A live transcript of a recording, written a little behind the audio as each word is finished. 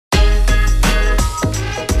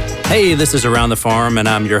Hey, this is Around the Farm, and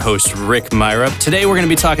I'm your host, Rick Myrup. Today, we're going to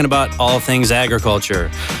be talking about all things agriculture.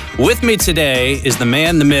 With me today is the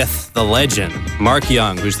man, the myth, the legend, Mark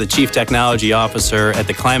Young, who's the Chief Technology Officer at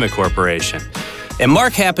the Climate Corporation. And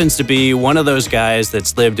Mark happens to be one of those guys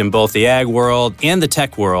that's lived in both the ag world and the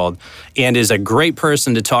tech world, and is a great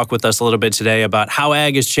person to talk with us a little bit today about how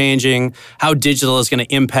ag is changing, how digital is going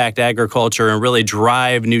to impact agriculture and really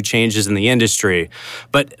drive new changes in the industry.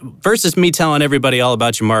 But versus me telling everybody all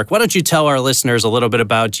about you, Mark, why don't you tell our listeners a little bit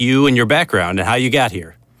about you and your background and how you got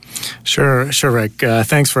here? Sure, Rick.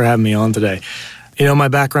 Thanks for having me on today. You know, my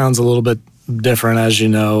background's a little bit different, as you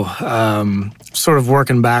know. Sort of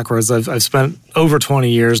working backwards. I've spent over 20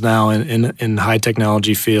 years now in high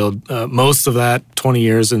technology field. Most of that 20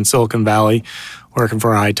 years in Silicon Valley, working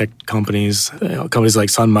for high tech companies, companies like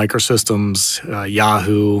Sun Microsystems,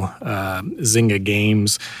 Yahoo, Zynga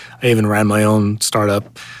Games. I even ran my own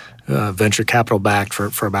startup, venture capital backed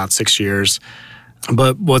for about 6 years.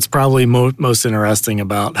 But what's probably most interesting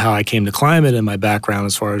about how I came to climate and my background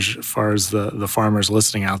as far as the farmers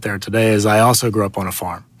listening out there today is I also grew up on a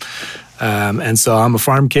farm. And so I'm a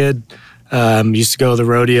farm kid. Used to go to the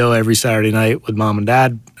rodeo every Saturday night with mom and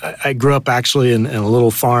dad. I grew up actually in a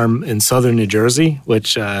little farm in southern New Jersey,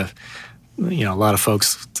 which a lot of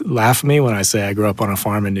folks laugh at me when I say I grew up on a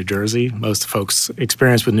farm in New Jersey. Most folks'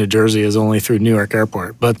 experience with New Jersey is only through Newark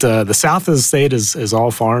Airport. But the south of the state is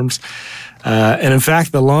all farms. And in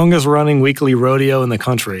fact, the longest running weekly rodeo in the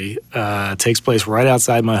country takes place right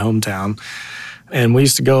outside my hometown. And we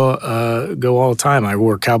used to go all the time. I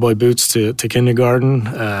wore cowboy boots to kindergarten,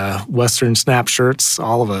 Western snap shirts,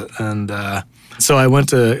 all of it. And so I went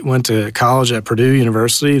to college at Purdue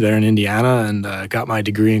University there in Indiana and got my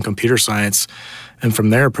degree in computer science. And from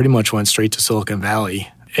there, pretty much went straight to Silicon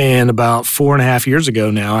Valley. And about 4.5 years ago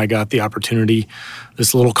now, I got the opportunity,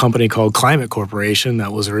 this little company called Climate Corporation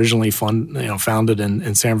that was originally founded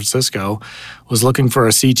in San Francisco, was looking for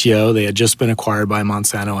a CTO. They had just been acquired by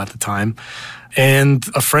Monsanto at the time. And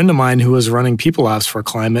a friend of mine who was running People Ops for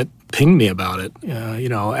Climate pinged me about it.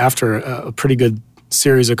 After a pretty good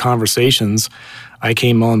series of conversations, I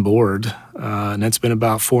came on board, and it's been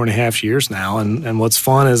about 4.5 years now. And what's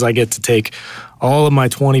fun is I get to take all of my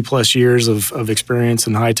 20-plus years of experience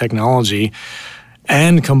in high technology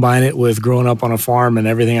and combine it with growing up on a farm and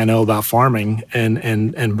everything I know about farming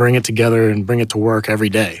and bring it together and bring it to work every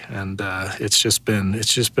day. And it's just been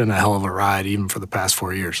a hell of a ride, even for the past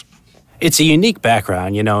 4 years. It's a unique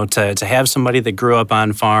background, to have somebody that grew up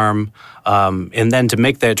on farm and then to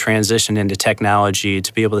make that transition into technology,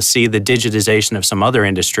 to be able to see the digitization of some other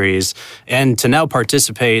industries, and to now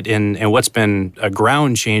participate in what's been a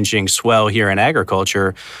ground-changing swell here in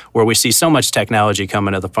agriculture, where we see so much technology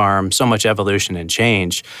coming to the farm, so much evolution and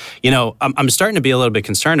change. I'm starting to be a little bit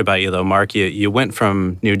concerned about you, though, Mark. You went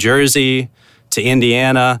from New Jersey to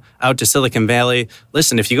Indiana, out to Silicon Valley.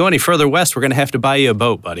 Listen, if you go any further west, we're going to have to buy you a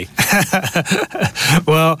boat, buddy.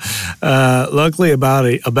 Well, luckily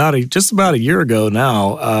just about a year ago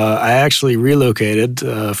now, I actually relocated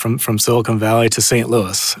from Silicon Valley to St.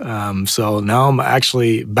 Louis. So now I'm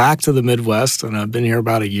actually back to the Midwest, and I've been here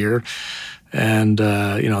about a year. And,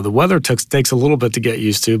 the weather takes a little bit to get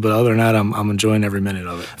used to, but other than that, I'm enjoying every minute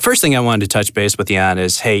of it. First thing I wanted to touch base with you on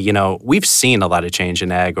is, hey, we've seen a lot of change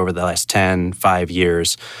in ag over the last 5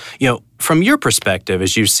 years. From your perspective,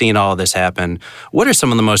 as you've seen all of this happen, what are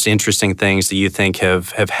some of the most interesting things that you think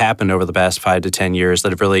have happened over the past 5 to 10 years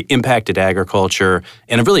that have really impacted agriculture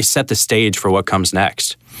and have really set the stage for what comes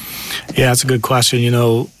next? Yeah, that's a good question.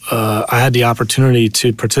 I had the opportunity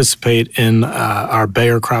to participate in our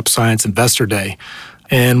Bayer Crop Science Investor Day.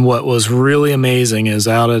 And what was really amazing is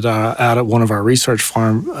out at one of our research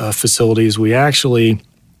farm facilities, we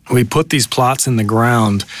put these plots in the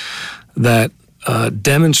ground that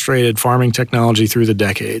demonstrated farming technology through the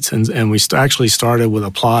decades. And we actually started with a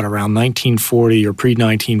plot around 1940 or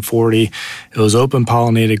pre-1940. It was open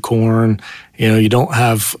pollinated corn. You don't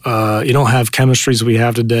have chemistries we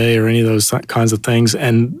have today or any of those kinds of things.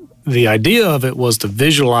 And the idea of it was to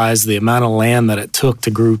visualize the amount of land that it took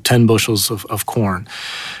to grow 10 bushels of corn.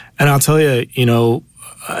 And I'll tell you,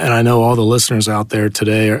 and I know all the listeners out there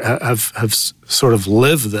today have sort of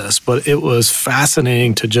lived this, but it was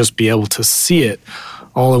fascinating to just be able to see it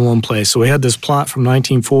all in one place. So we had this plot from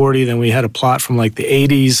 1940, then we had a plot from like the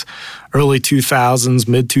 80s, early 2000s,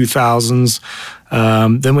 mid 2000s.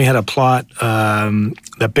 Then we had a plot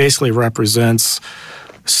that basically represents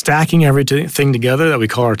stacking everything together that we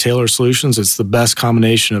call our Taylor solutions. It's the best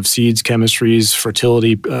combination of seeds, chemistries,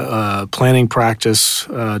 fertility, planting practice,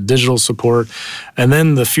 digital support, and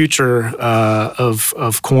then the future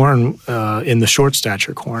of corn in the short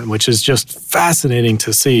stature corn, which is just fascinating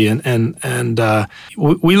to see. And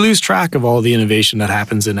we lose track of all the innovation that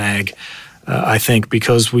happens in ag. I think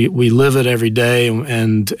because we live it every day,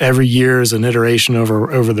 and every year is an iteration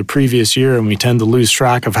over the previous year, and we tend to lose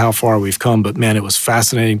track of how far we've come. But man, it was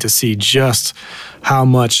fascinating to see just how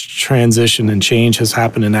much transition and change has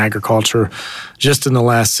happened in agriculture just in the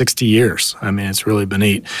last 60 years. I mean, it's really been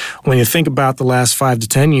neat. When you think about the last 5 to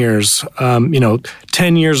 10 years,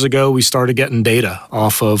 10 years ago, we started getting data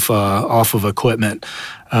off of equipment,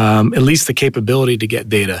 at least the capability to get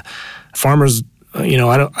data. Farmers,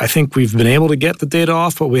 I think we've been able to get the data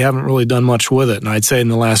off, but we haven't really done much with it. And I'd say in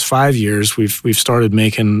the last 5 years, we've started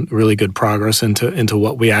making really good progress into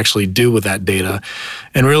what we actually do with that data.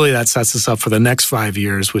 And really that sets us up for the next 5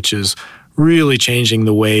 years, which is really changing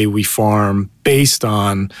the way we farm based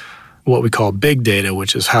on what we call big data,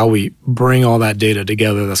 which is how we bring all that data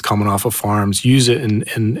together that's coming off of farms, use it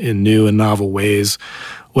in new and novel ways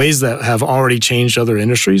that have already changed other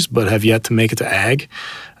industries but have yet to make it to ag.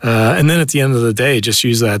 And then at the end of the day, just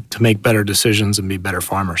use that to make better decisions and be better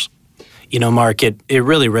farmers. Mark, it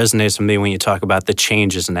really resonates with me when you talk about the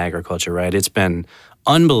changes in agriculture, right? It's been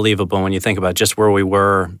unbelievable when you think about just where we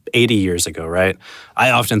were 80 years ago, right? I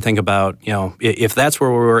often think about, if that's where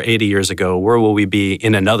we were 80 years ago, where will we be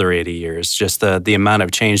in another 80 years? Just the amount of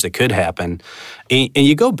change that could happen. And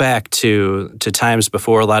you go back to times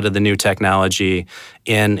before a lot of the new technology,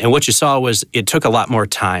 and what you saw was it took a lot more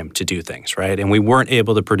time to do things, right? And we weren't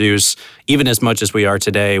able to produce even as much as we are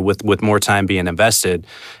today with more time being invested.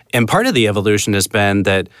 And part of the evolution has been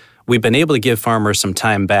that we've been able to give farmers some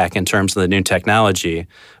time back in terms of the new technology,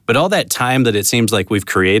 but all that time that it seems like we've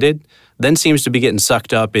created then seems to be getting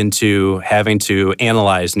sucked up into having to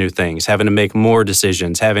analyze new things, having to make more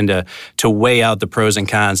decisions, having to weigh out the pros and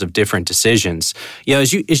cons of different decisions.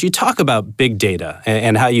 As you talk about big data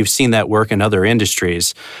and how you've seen that work in other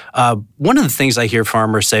industries, one of the things I hear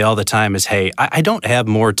farmers say all the time is, hey, I don't have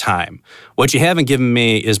more time. What you haven't given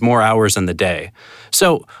me is more hours in the day.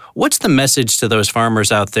 So what's the message to those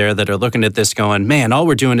farmers out there that are looking at this going, man, all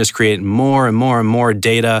we're doing is creating more and more and more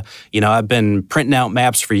data. I've been printing out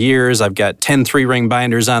maps for years. I've got 10 3-ring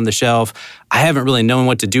binders on the shelf. I haven't really known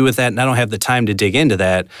what to do with that, and I don't have the time to dig into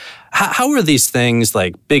that. How are these things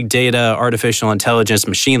like big data, artificial intelligence,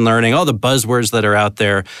 machine learning, all the buzzwords that are out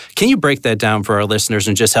there? Can you break that down for our listeners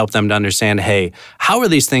and just help them to understand, hey, how are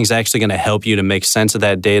these things actually going to help you to make sense of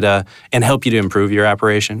that data and help you to improve your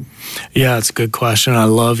operation? Yeah, it's a good question. I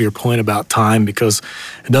love your point about time because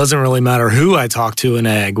it doesn't really matter who I talk to in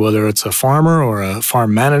ag, whether it's a farmer or a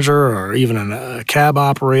farm manager or even a cab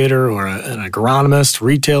operator or an agronomist,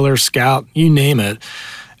 retailer, scout, you name it.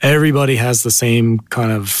 Everybody has the same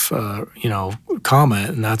kind of, comment,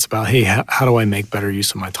 and that's about, hey, how do I make better use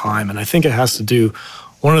of my time? And I think it has to do,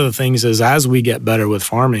 one of the things is as we get better with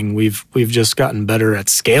farming, we've just gotten better at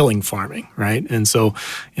scaling farming, right? And so,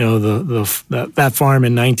 that farm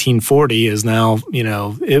in 1940 is now,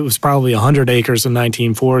 it was probably 100 acres in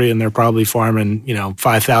 1940, and they're probably farming,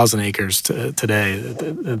 5,000 acres today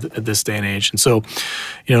at this day and age. And so,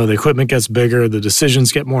 the equipment gets bigger, the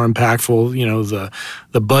decisions get more impactful,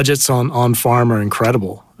 the budgets on farm are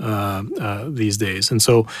incredible these days. And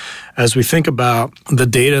so as we think about the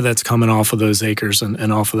data that's coming off of those acres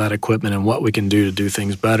and off of that equipment and what we can do to do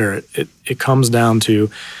things better, it comes down to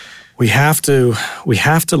we have to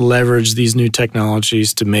leverage these new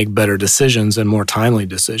technologies to make better decisions and more timely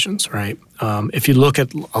decisions, right? If you look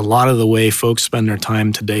at a lot of the way folks spend their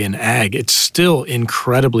time today in ag, it's still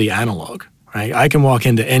incredibly analog. Right? I can walk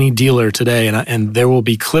into any dealer today and there will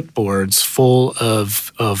be clipboards full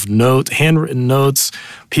of handwritten notes,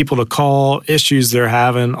 people to call, issues they're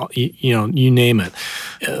having, you name it.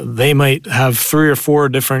 They might have 3 or 4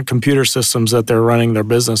 different computer systems that they're running their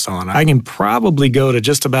business on. I can probably go to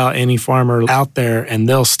just about any farmer out there and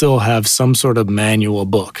they'll still have some sort of manual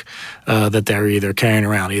book that they're either carrying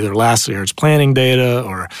around, either last year's planting data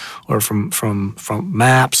or from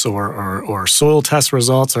maps or soil test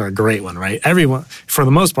results are a great one, right? Everyone, for the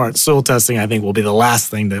most part, soil testing I think will be the last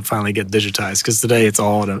thing to finally get digitized because today it's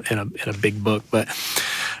all in a big book. But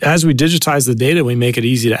as we digitize the data, we make it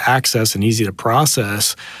easy to access and easy to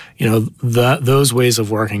process. those ways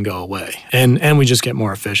of working go away, and we just get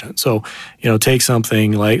more efficient. So, take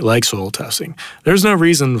something like soil testing. There's no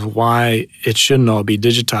reason why it shouldn't all be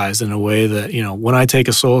digitized in a way that, when I take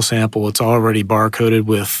a soil sample, it's already barcoded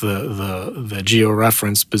with the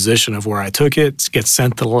georeference position of where I took it. It gets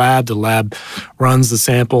sent to the lab. The lab runs the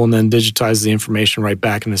sample and then digitizes the information right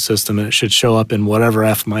back in the system, and it should show up in whatever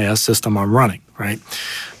FMIS system I'm running, right?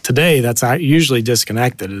 Today, that's usually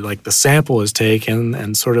disconnected. Like the sample is taken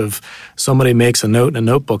and sort of somebody makes a note in a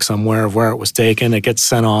notebook somewhere of where it was taken. It gets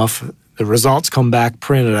sent off. The results come back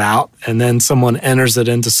printed out, and then someone enters it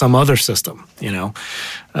into some other system,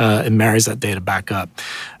 and marries that data back up.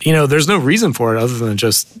 There's no reason for it other than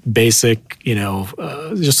just basic,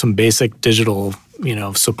 just some basic digital,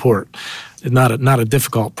 support. Not a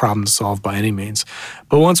difficult problem to solve by any means.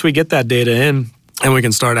 But once we get that data in and we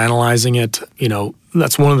can start analyzing it,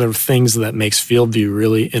 that's one of the things that makes FieldView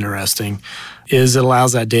really interesting, is it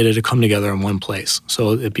allows that data to come together in one place.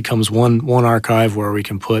 So it becomes one archive where we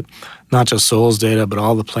can put not just soils data, but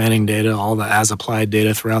all the planting data, all the as-applied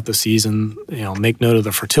data throughout the season, make note of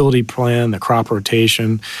the fertility plan, the crop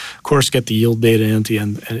rotation, of course, get the yield data into the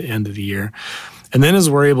end of the year. And then as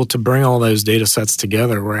we're able to bring all those data sets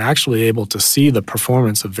together, we're actually able to see the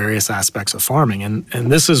performance of various aspects of farming.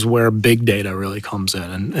 And this is where big data really comes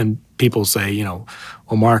in. And people say, well,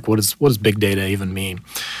 Mark, what does big data even mean?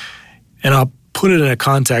 And I'll put it in a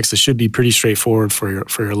context that should be pretty straightforward for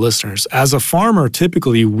your listeners. As a farmer,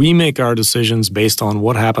 typically we make our decisions based on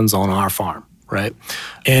what happens on our farm, right?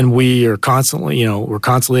 And we are constantly, we're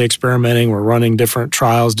constantly experimenting. We're running different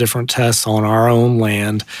trials, different tests on our own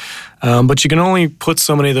land. But you can only put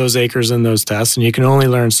so many of those acres in those tests, and you can only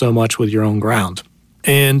learn so much with your own ground.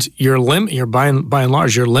 And you're by and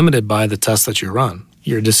large, you're limited by the tests that you run.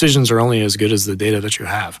 Your decisions are only as good as the data that you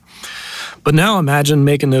have. But now imagine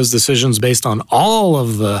making those decisions based on all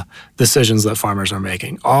of the decisions that farmers are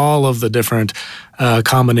making, all of the different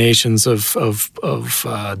combinations of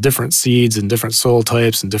different seeds and different soil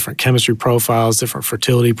types and different chemistry profiles, different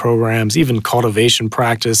fertility programs, even cultivation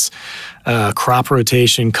practice, crop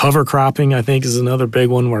rotation, cover cropping, I think is another big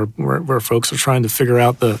one where folks are trying to figure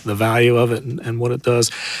out the value of it and what it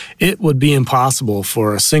does. It would be impossible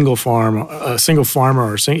for a single farmer,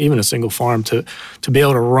 or even a single farm to be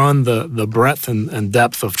able to run the breadth and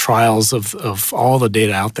depth of trials of all the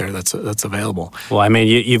data out there that's available. Well, I mean,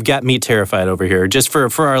 you've got me terrified over here. Just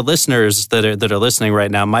for our listeners that are listening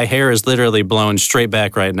right now, my hair is literally blown straight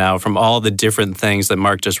back right now from all the different things that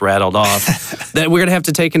Mark just rattled off that we're going to have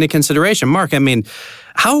to take into consideration. Mark, I mean,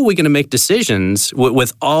 how are we going to make decisions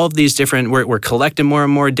with all of these different, we're collecting more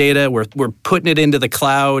and more data, we're putting it into the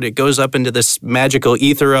cloud, it goes up into this magical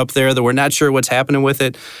ether up there that we're not sure what's happening with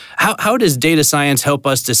it. How does data science help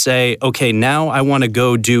us to say, okay, now I want to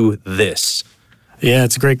go do this? Yeah,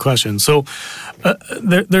 it's a great question. So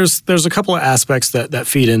there's a couple of aspects that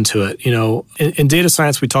feed into it. In data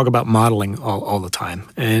science, we talk about modeling all the time.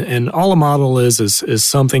 And all a model is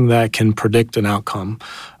something that can predict an outcome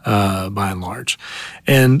by and large.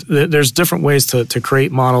 And there's different ways to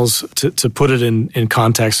create models to put it in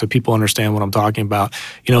context so people understand what I'm talking about.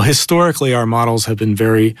 Historically, our models have been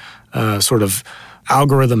very sort of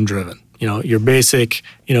algorithm driven. Your basic,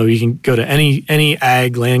 you can go to any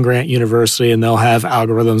ag land-grant university and they'll have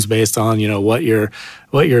algorithms based on, what your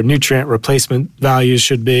nutrient replacement values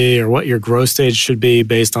should be or what your growth stage should be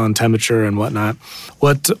based on temperature and whatnot.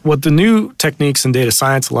 What the new techniques in data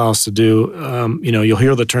science allow us to do, you'll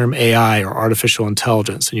hear the term AI or artificial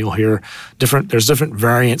intelligence, and you'll hear there's different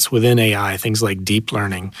variants within AI, things like deep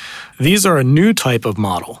learning. These are a new type of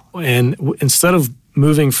model. And instead of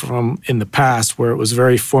moving from in the past where it was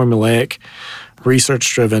very formulaic,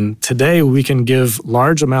 research-driven, today we can give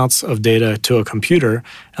large amounts of data to a computer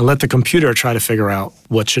and let the computer try to figure out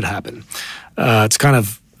what should happen. It's kind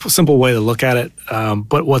of a simple way to look at it,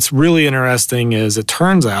 but what's really interesting is it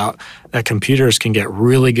turns out that computers can get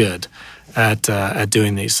really good at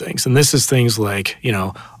doing these things. And this is things like,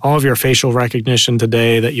 all of your facial recognition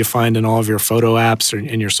today that you find in all of your photo apps or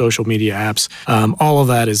in your social media apps, all of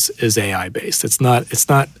that is AI based. It's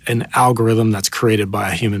not an algorithm that's created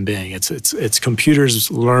by a human being. It's computers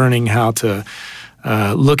learning how to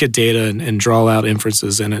look at data and draw out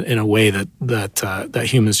inferences in a way that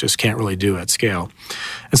humans just can't really do at scale.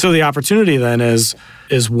 And so the opportunity then is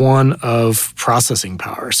one of processing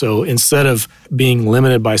power. So instead of being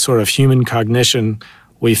limited by sort of human cognition,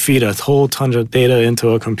 we feed a whole ton of data into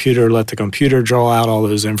a computer, let the computer draw out all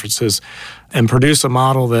those inferences. and produce a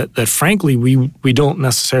model that frankly, we don't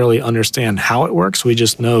necessarily understand how it works. We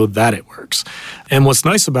just know that it works. And what's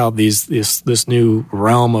nice about this new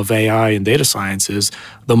realm of AI and data science is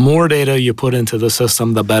the more data you put into the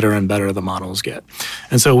system, the better and better the models get.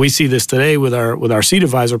 And so we see this today with our Seed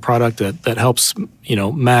Advisor product that helps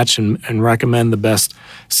match and recommend the best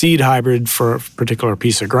seed hybrid for a particular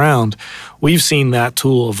piece of ground. We've seen that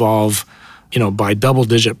tool evolve by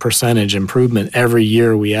double-digit percentage improvement every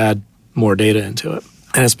year we add more data into it.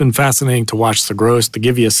 And it's been fascinating to watch the growth. To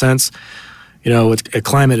give you a sense, at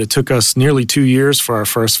Climate, it took us nearly 2 years for our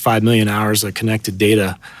first 5 million hours of connected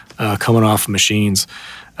data coming off of machines.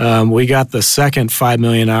 We got the second 5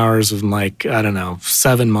 million hours in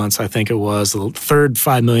 7 months, I think it was. The third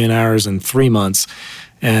 5 million hours in 3 months.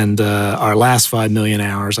 And our last 5 million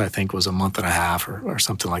hours, I think, was a month and a half or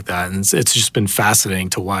something like that. And it's just been fascinating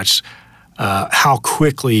to watch how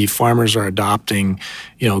quickly farmers are adopting,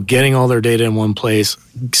 getting all their data in one place,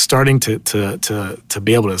 starting to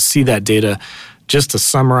be able to see that data, just to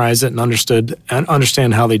summarize it and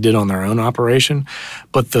understand how they did on their own operation.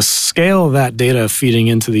 But the scale of that data feeding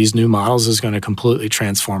into these new models is going to completely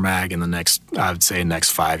transform ag in the next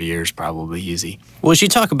 5 years, probably easy. Well, as you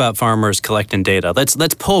talk about farmers collecting data,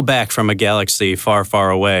 let's pull back from a galaxy far, far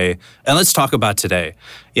away, and let's talk about today.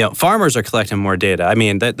 Farmers are collecting more data. I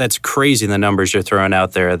mean, that's crazy, the numbers you're throwing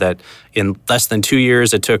out there, that in less than 2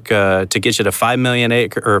 years it took to get you to 5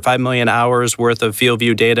 million hours worth of field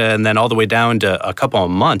view data, and then all the way down to a couple of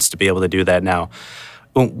months to be able to do that now.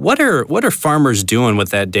 What are farmers doing with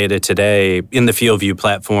that data today in the FieldView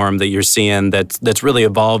platform that you're seeing that's really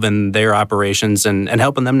evolving their operations and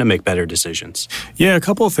helping them to make better decisions? Yeah, a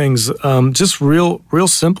couple of things. Just real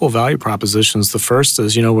simple value propositions. The first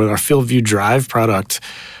is, with our FieldView Drive product.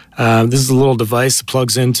 This is a little device that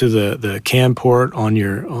plugs into the CAN port on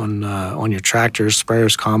your tractors,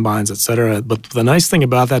 sprayers, combines, etc. But the nice thing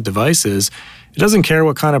about that device is it doesn't care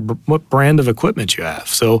what brand of equipment you have.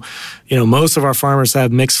 So, most of our farmers have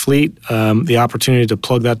mixed fleet. The opportunity to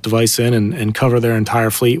plug that device in and cover their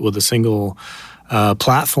entire fleet with a single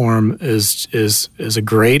platform is a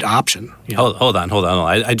great option. Hold on.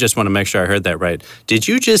 I just want to make sure I heard that right. Did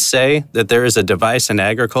you just say that there is a device in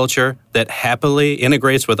agriculture that happily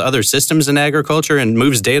integrates with other systems in agriculture and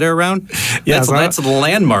moves data around? Yeah, that's a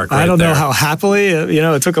landmark right there. I don't know how happily.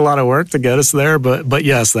 It took a lot of work to get us there, but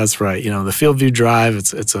yes, that's right. The FieldView Drive,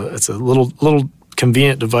 it's a little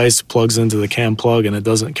convenient device, plugs into the CAN plug, and it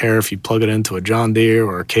doesn't care if you plug it into a John Deere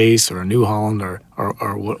or a Case or a New Holland or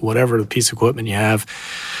whatever the piece of equipment you have.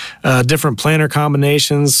 Different planter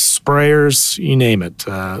combinations, sprayers, you name it.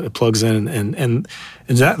 It plugs in, and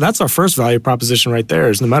that's our first value proposition right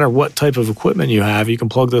there. Is no matter what type of equipment you have, you can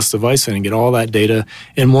plug this device in and get all that data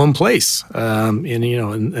in one place. And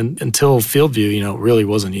until FieldView, it really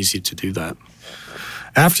wasn't easy to do that.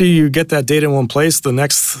 After you get that data in one place, the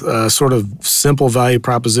next sort of simple value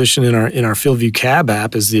proposition in our FieldView Cab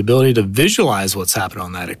app is the ability to visualize what's happened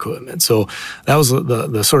on that equipment. So that was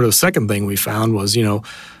the sort of second thing we found was,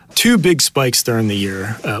 two big spikes during the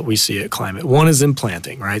year we see at Climate. One is in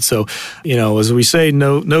planting, right? So, as we say,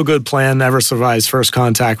 no good plan never survives first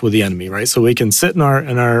contact with the enemy, right? So we can sit in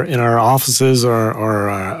our offices or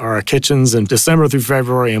our kitchens in December through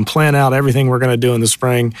February and plan out everything we're going to do in the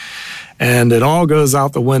spring. And it all goes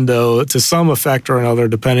out the window to some effect or another,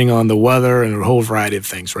 depending on the weather and a whole variety of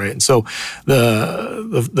things, right? And so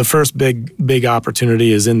the first big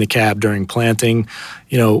opportunity is in the cab during planting.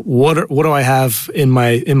 What do I have in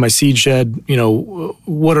my seed shed?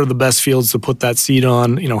 What are the best fields to put that seed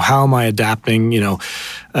on? How am I adapting? It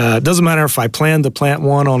doesn't matter if I planned to plant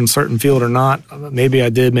one on a certain field or not. Maybe I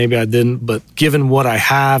did, maybe I didn't. But given what I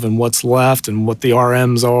have and what's left and what the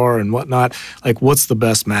RMs are and whatnot, what's the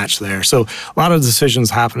best match there? So a lot of decisions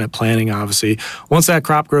happen at planting, obviously. Once that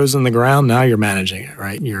crop grows in the ground, now you're managing it,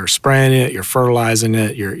 right? You're spraying it, you're fertilizing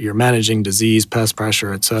it, you're managing disease, pest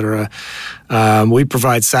pressure, et cetera. We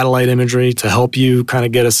provide satellite imagery to help you kind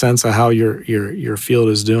of get a sense of how your field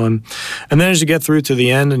is doing. And then as you get through to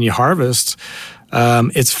the end and you harvest,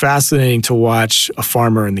 it's fascinating to watch a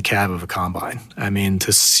farmer in the cab of a combine. I mean,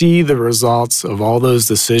 to see the results of all those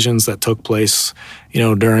decisions that took place,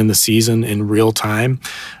 during the season in real time.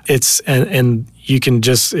 And you can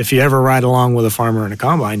just, if you ever ride along with a farmer in a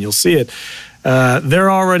combine, you'll see it. They're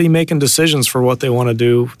already making decisions for what they want to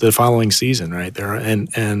do the following season, right?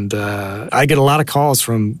 I get a lot of calls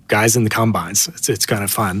from guys in the combines. It's kind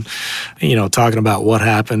of fun, talking about what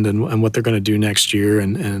happened and what they're going to do next year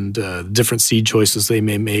and different seed choices they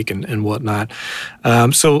may make and whatnot.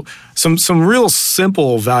 So some real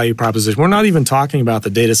simple value proposition. We're not even talking about the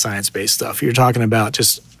data science-based stuff. You're talking about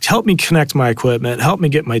just help me connect my equipment, help me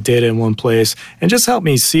get my data in one place, and just help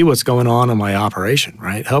me see what's going on in my operation,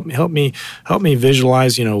 right? Help me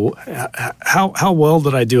visualize, how well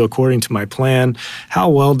did I do according to my plan? How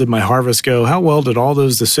well did my harvest go? How well did all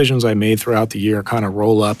those decisions I made throughout the year kind of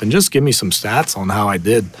roll up, and just give me some stats on how I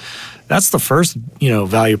did. That's the first,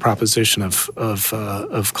 value proposition of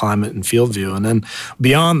Climate and FieldView. And then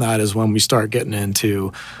beyond that is when we start getting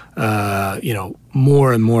into,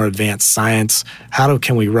 more and more advanced science. How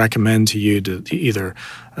can we recommend to you to either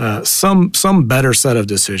some better set of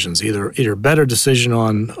decisions, either better decision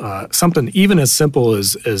on something even as simple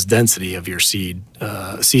as density of your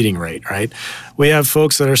seeding rate, right? We have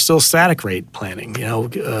folks that are still static rate planning,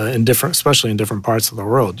 especially in different parts of the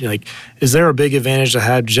world. Is there a big advantage to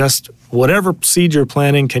have just whatever seed you're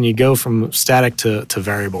planting? Can you go from static to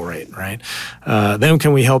variable rate, right? Then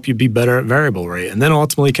can we help you be better at variable rate? And then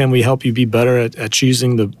ultimately, can we help you be better at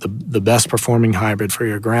choosing the best performing hybrid for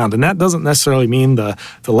your ground? And that doesn't necessarily mean the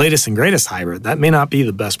latest and greatest hybrid. That may not be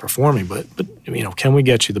the best performing, but can we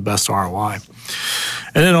get you the best ROI?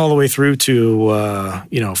 And then all the way through to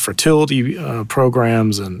fertility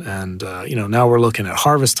programs, and now we're looking at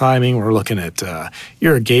harvest timing. We're looking at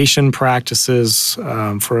irrigation practices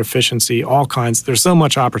for efficiency. All kinds. There's so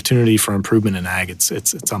much opportunity for improvement in ag.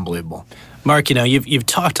 It's unbelievable. Mark, you've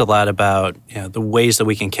talked a lot about the ways that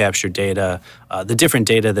we can capture data, the different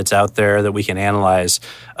data that's out there that we can analyze.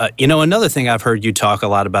 Another thing I've heard you talk a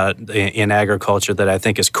lot about in agriculture that I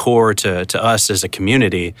think is core to us as a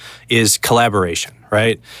community is collaboration,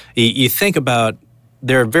 right? You think about,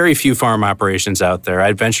 there are very few farm operations out there,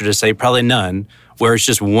 I'd venture to say probably none, where it's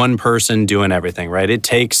just one person doing everything, right? It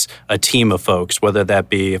takes a team of folks, whether that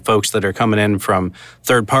be folks that are coming in from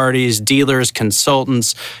third parties, dealers,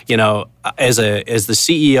 consultants. As the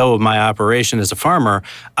CEO of my operation as a farmer,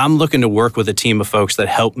 I'm looking to work with a team of folks that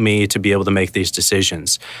help me to be able to make these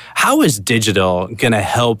decisions. How is digital going to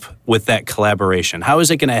help with that collaboration? How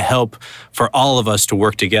is it going to help for all of us to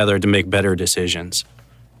work together to make better decisions?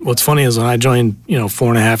 What's funny is when I joined,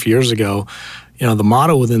 4.5 years ago, the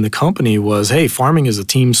motto within the company was, hey, farming is a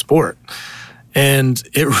team sport. And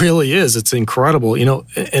it really is. It's incredible,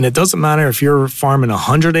 and it doesn't matter if you're farming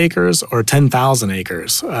 100 acres or 10,000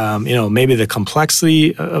 acres. Maybe the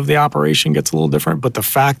complexity of the operation gets a little different, but the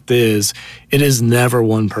fact is, it is never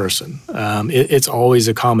one person. It's always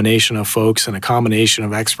a combination of folks and a combination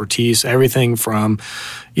of expertise, everything from,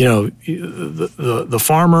 the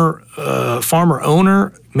farmer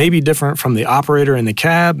owner may be different from the operator in the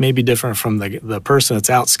cab, may be different from the person that's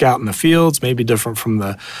out scouting the fields, may be different from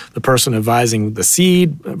the person advising the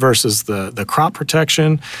seed versus the crop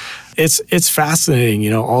protection. It's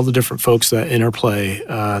fascinating, all the different folks that interplay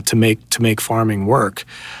to make farming work.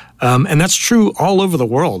 And that's true all over the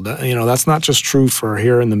world. That's not just true for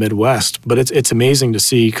here in the Midwest, but it's amazing to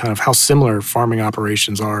see kind of how similar farming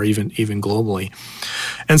operations are even globally.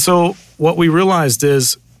 And so what we realized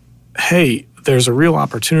is, hey, there's a real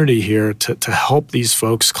opportunity here to help these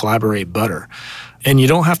folks collaborate better. And you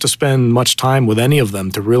don't have to spend much time with any of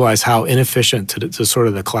them to realize how inefficient to sort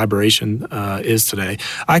of the collaboration is today.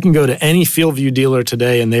 I can go to any FieldView dealer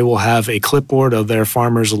today and they will have a clipboard of their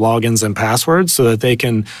farmers' logins and passwords so that they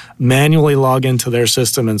can manually log into their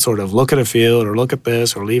system and sort of look at a field or look at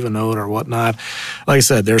this or leave a note or whatnot. Like I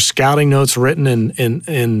said, there's scouting notes written in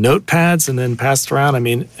notepads and then passed around. I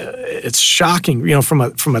mean, it's shocking.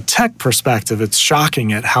 From a tech perspective, it's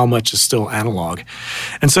shocking at how much is still analog.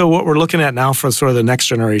 And so what we're looking at now for sort of the next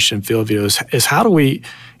generation FieldView is how do we,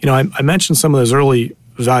 I mentioned some of those early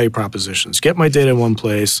value propositions. Get my data in one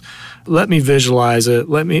place, let me visualize it,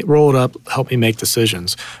 let me roll it up, help me make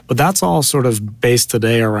decisions. But that's all sort of based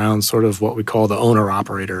today around sort of what we call the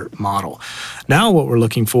owner-operator model. Now what we're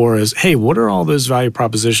looking for is, hey, what are all those value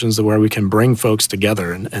propositions where we can bring folks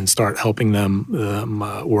together and start helping them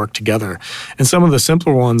work together? And some of the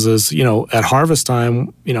simpler ones is, at harvest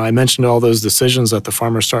time, I mentioned all those decisions that the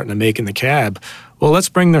farmer's starting to make in the cab. Well, let's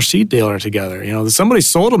bring their seed dealer together. Somebody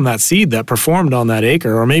sold them that seed that performed on that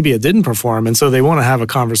acre, or maybe it didn't perform, and so they want to have a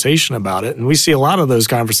conversation about it. And we see a lot of those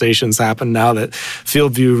conversations happen now that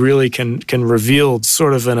FieldView really can reveal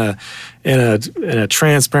sort of in a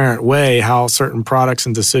transparent way how certain products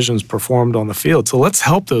and decisions performed on the field. So let's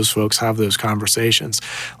help those folks have those conversations.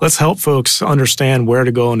 Let's help folks understand where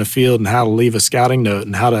to go in the field and how to leave a scouting note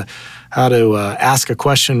and how to ask a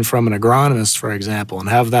question from an agronomist, for example, and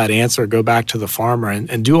have that answer go back to the farmer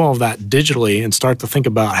and do all of that digitally and start to think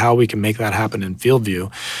about how we can make that happen in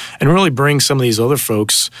FieldView and really bring some of these other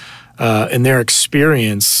folks and their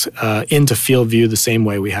experience into FieldView the same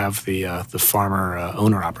way we have the farmer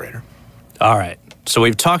owner-operator. All right. So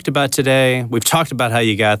we've talked about today. We've talked about how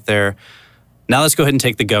you got there. Now let's go ahead and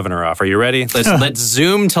take the governor off. Are you ready? Let's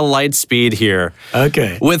zoom to light speed here.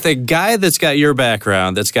 Okay. With a guy that's got your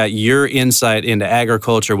background, that's got your insight into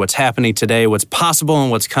agriculture, what's happening today, what's possible and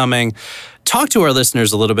what's coming, talk to our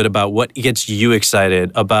listeners a little bit about what gets you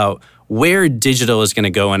excited about where digital is going to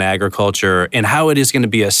go in agriculture and how it is going to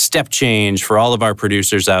be a step change for all of our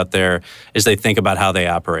producers out there as they think about how they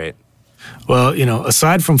operate. Well,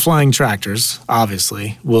 aside from flying tractors,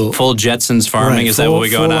 obviously, full Jetsons farming. Right, is that what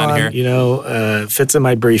we're going on here? Fits in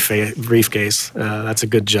my briefcase. That's a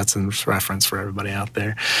good Jetsons reference for everybody out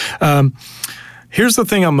there. Here's the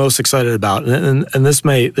thing I'm most excited about, and this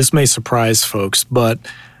may surprise folks, but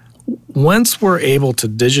once we're able to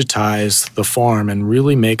digitize the farm and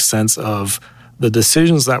really make sense of the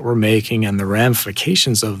decisions that we're making and the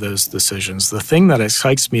ramifications of those decisions, the thing that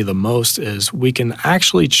excites me the most is we can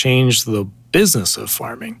actually change the business of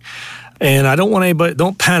farming. And I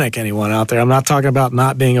don't panic anyone out there. I'm not talking about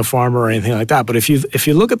not being a farmer or anything like that. But if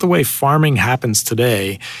you look at the way farming happens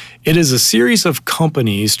today, it is a series of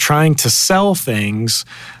companies trying to sell things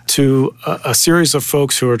to a series of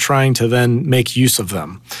folks who are trying to then make use of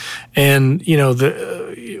them. And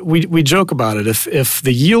we joke about it. If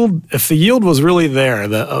the yield was really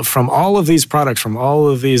there from all of these products from all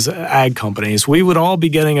of these ag companies, we would all be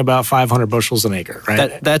getting about 500 bushels an acre,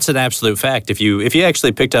 right? That's an absolute fact. If you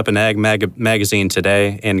actually picked up an ag magazine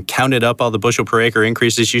today and counted up all the bushel per acre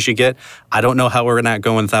increases you should get, I don't know how we're not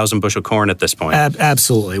going 1,000 bushel corn at this point.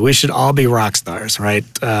 Absolutely, we should all be rock stars, right?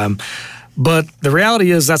 But the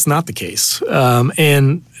reality is that's not the case.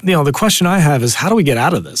 And the question I have is, how do we get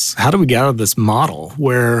out of this? How do we get out of this model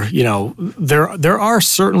where, there are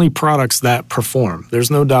certainly products that perform. There's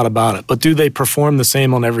no doubt about it. But do they perform the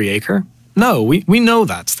same on every acre? No, we know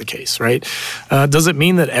that's the case, right? Does it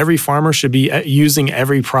mean that every farmer should be using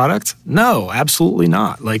every product? No, absolutely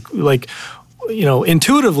not.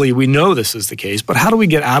 Intuitively we know this is the case, but how do we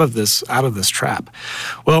get out of this trap?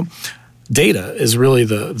 Well, data is really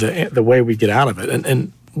the way we get out of it.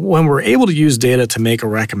 And when we're able to use data to make a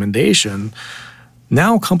recommendation,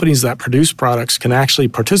 now companies that produce products can actually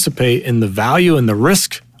participate in the value and the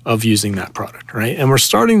risk of using that product, right? And we're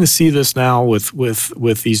starting to see this now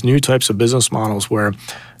with these new types of business models where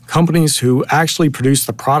companies who actually produce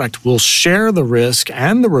the product will share the risk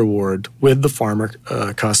and the reward with the farmer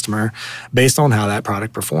customer based on how that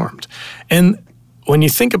product performed. And when you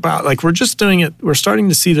think about, we're just doing it, we're starting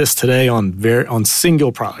to see this today on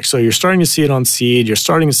single products. So you're starting to see it on seed. You're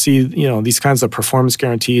starting to see, these kinds of performance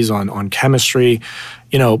guarantees on chemistry,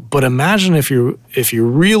 But imagine if you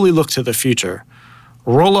really look to the future,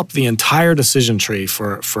 roll up the entire decision tree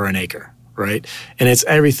for an acre, right? And it's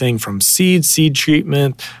everything from seed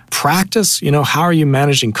treatment, practice. How are you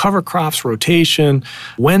managing cover crops, rotation?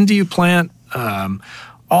 When do you plant?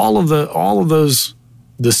 All of those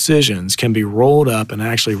decisions can be rolled up and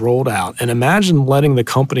actually rolled out. And imagine letting the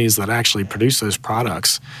companies that actually produce those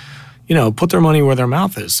products, put their money where their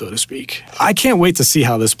mouth is, so to speak. I can't wait to see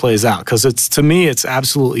how this plays out because to me, it's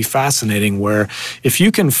absolutely fascinating where if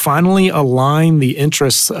you can finally align the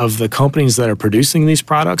interests of the companies that are producing these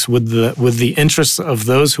products with the interests of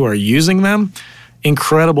those who are using them,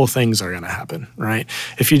 incredible things are going to happen, right?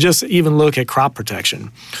 If you just even look at crop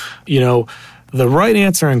protection, the right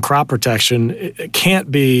answer in crop protection it can't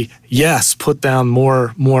be yes, put down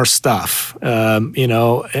more stuff, and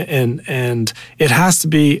it has to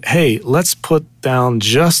be, hey, let's put down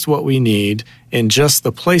just what we need in just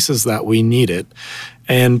the places that we need it,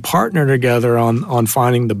 and partner together on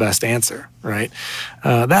finding the best answer, right?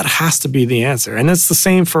 That has to be the answer, and it's the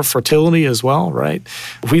same for fertility as well, right?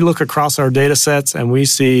 We look across our data sets and we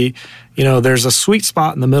see, there's a sweet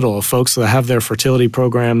spot in the middle of folks that have their fertility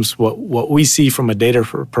programs, what we see from a data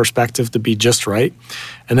perspective to be just right.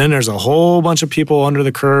 And then there's a whole bunch of people under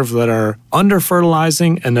the curve that are under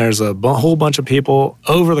fertilizing, and there's a whole bunch of people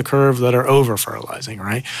over the curve that are over fertilizing,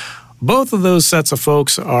 right? Both of those sets of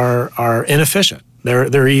folks are inefficient.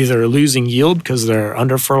 They're either losing yield because they're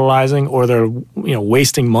under fertilizing, or they're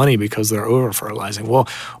wasting money because they're over fertilizing. Well,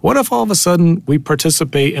 what if all of a sudden we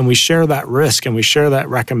participate and we share that risk and we share that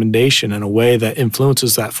recommendation in a way that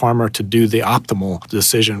influences that farmer to do the optimal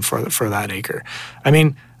decision for that acre? I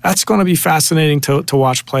mean, that's going to be fascinating to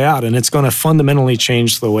watch play out, and it's going to fundamentally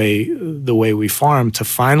change the way we farm to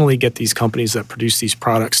finally get these companies that produce these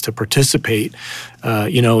products to participate,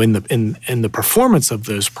 in the performance of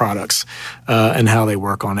those products and how they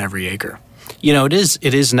work on every acre.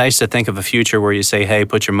 It is nice to think of a future where you say, "Hey,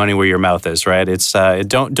 put your money where your mouth is." Right? It's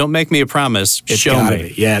don't make me a promise. Show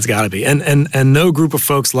me. Yeah, it's got to be. And no group of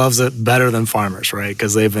folks loves it better than farmers, right?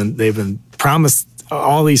 Because they've been promised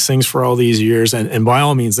all these things for all these years, and by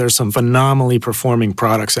all means, there's some phenomenally performing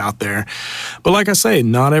products out there. But like I say,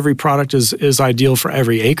 not every product is ideal for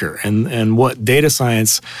every acre. And what data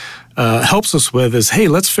science helps us with is, hey,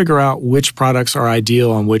 let's figure out which products are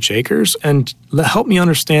ideal on which acres, and help me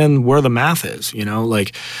understand where the math is.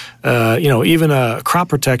 Even a crop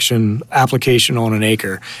protection application on an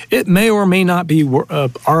acre, it may or may not be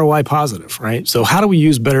ROI positive, right? So how do we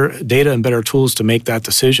use better data and better tools to make that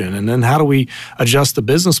decision? And then how do we adjust the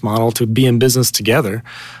business model to be in business together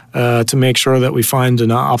to make sure that we find an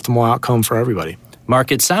optimal outcome for everybody?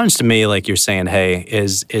 Mark, it sounds to me like you're saying, hey,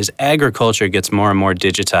 as agriculture gets more and more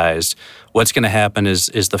digitized, what's going to happen is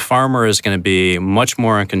the farmer is going to be much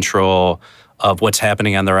more in control of what's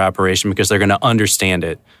happening on their operation because they're going to understand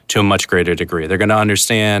it to a much greater degree. They're going to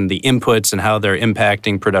understand the inputs and how they're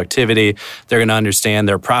impacting productivity. They're going to understand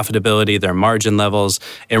their profitability, their margin levels,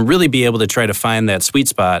 and really be able to try to find that sweet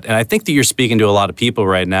spot. And I think that you're speaking to a lot of people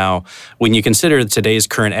right now. When you consider today's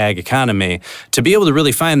current ag economy, to be able to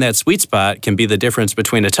really find that sweet spot can be the difference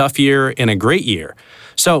between a tough year and a great year.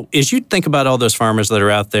 So as you think about all those farmers that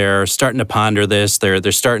are out there starting to ponder this,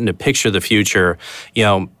 they're starting to picture the future,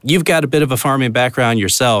 you've got a bit of a farming background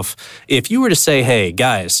yourself. If you were to say, hey,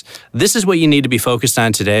 guys, this is what you need to be focused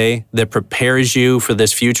on today that prepares you for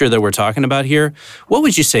this future that we're talking about here, what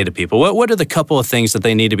would you say to people? What are the couple of things that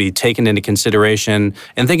they need to be taken into consideration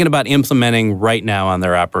and thinking about implementing right now on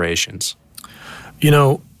their operations?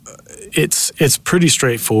 It's pretty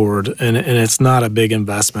straightforward, and it's not a big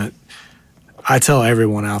investment. I tell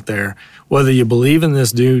everyone out there, whether you believe in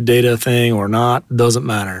this new data thing or not, doesn't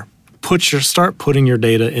matter. Start putting your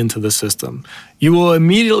data into the system. You will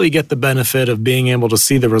immediately get the benefit of being able to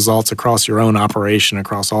see the results across your own operation,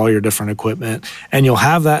 across all your different equipment, and you'll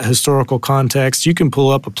have that historical context. You can pull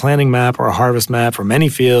up a planting map or a harvest map from any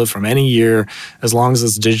field, from any year, as long as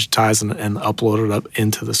it's digitized and uploaded up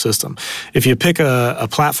into the system. If you pick a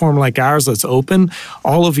platform like ours that's open,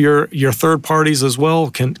 all of your third parties as well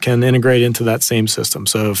can integrate into that same system.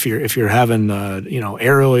 So if you're having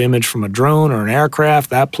aerial image from a drone or an aircraft,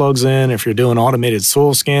 that plugs in. If you're doing automated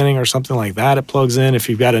soil scanning or something like that, it plugs in. If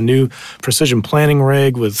you've got a new precision planting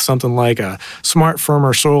rig with something like a smart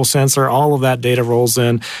firmer soil sensor, all of that data rolls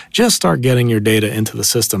in. Just start getting your data into the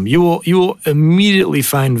system. You will immediately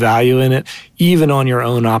find value in it, even on your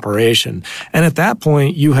own operation. And at that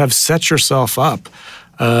point, you have set yourself up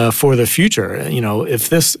for the future. If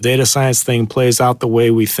this data science thing plays out the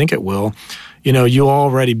way we think it will, you'll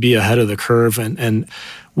already be ahead of the curve. And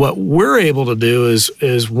what we're able to do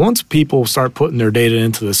is once people start putting their data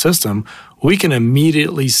into the system, we can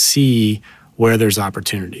immediately see where there's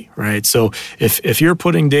opportunity, right? So if you're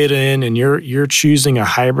putting data in and you're choosing a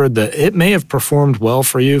hybrid that it may have performed well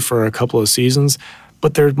for you for a couple of seasons,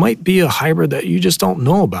 but there might be a hybrid that you just don't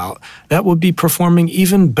know about that would be performing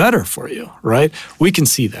even better for you, right? We can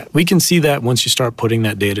see that. We can see that once you start putting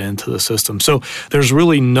that data into the system. So there's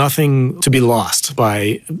really nothing to be lost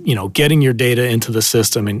by, getting your data into the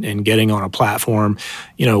system and getting on a platform.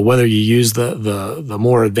 Whether you use the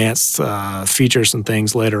more advanced features and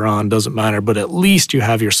things later on, doesn't matter, but at least you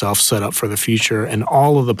have yourself set up for the future and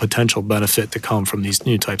all of the potential benefit to come from these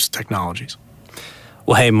new types of technologies.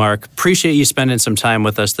 Well, hey, Mark, appreciate you spending some time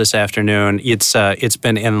with us this afternoon. It's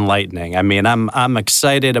been enlightening. I mean, I'm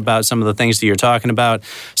excited about some of the things that you're talking about.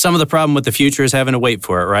 Some of the problem with the future is having to wait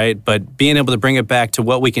for it, right? But being able to bring it back to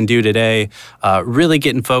what we can do today, really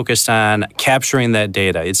getting focused on capturing that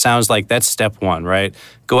data. It sounds like that's step one, right?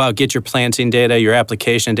 Go out, get your planting data, your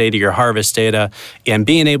application data, your harvest data, and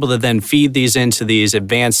being able to then feed these into these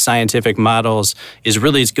advanced scientific models is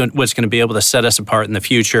really what's going to be able to set us apart in the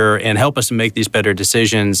future and help us to make these better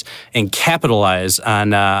decisions and capitalize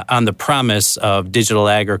on the promise of digital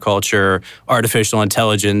agriculture, artificial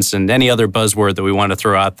intelligence, and any other buzzword that we want to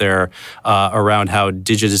throw out there around how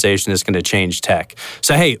digitization is going to change tech.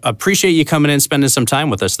 So, hey, appreciate you coming in, spending some time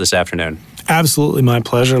with us this afternoon. Absolutely, my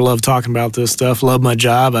pleasure. Love talking about this stuff. Love my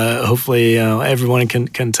job. Hopefully, everyone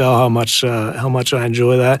can tell how much I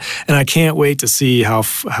enjoy that, and I can't wait to see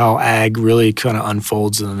how ag really kind of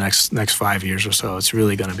unfolds in the next 5 years or so. It's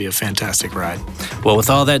really going to be a fantastic ride. Well,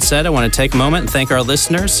 with all that said, I want to take a moment and thank our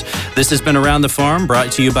listeners. This has been Around the Farm,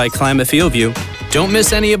 brought to you by Climate FieldView. Don't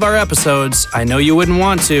miss any of our episodes. I know you wouldn't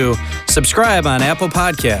want to. Subscribe on Apple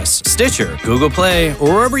Podcasts, Stitcher, Google Play,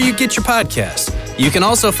 or wherever you get your podcasts. You can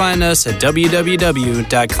also find us at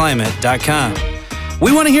www.climate.com.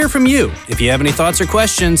 We want to hear from you. If you have any thoughts or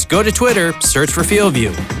questions, go to Twitter, search for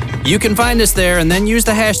FieldView. You can find us there and then use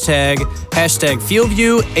the hashtag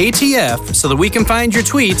FieldViewATF so that we can find your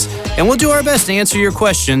tweets, and we'll do our best to answer your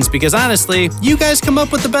questions because honestly, you guys come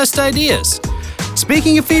up with the best ideas.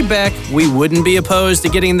 Speaking of feedback, we wouldn't be opposed to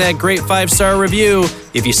getting that great 5-star review.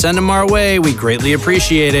 If you send them our way, we greatly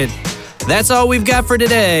appreciate it. That's all we've got for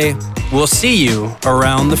today. We'll see you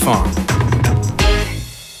around the farm.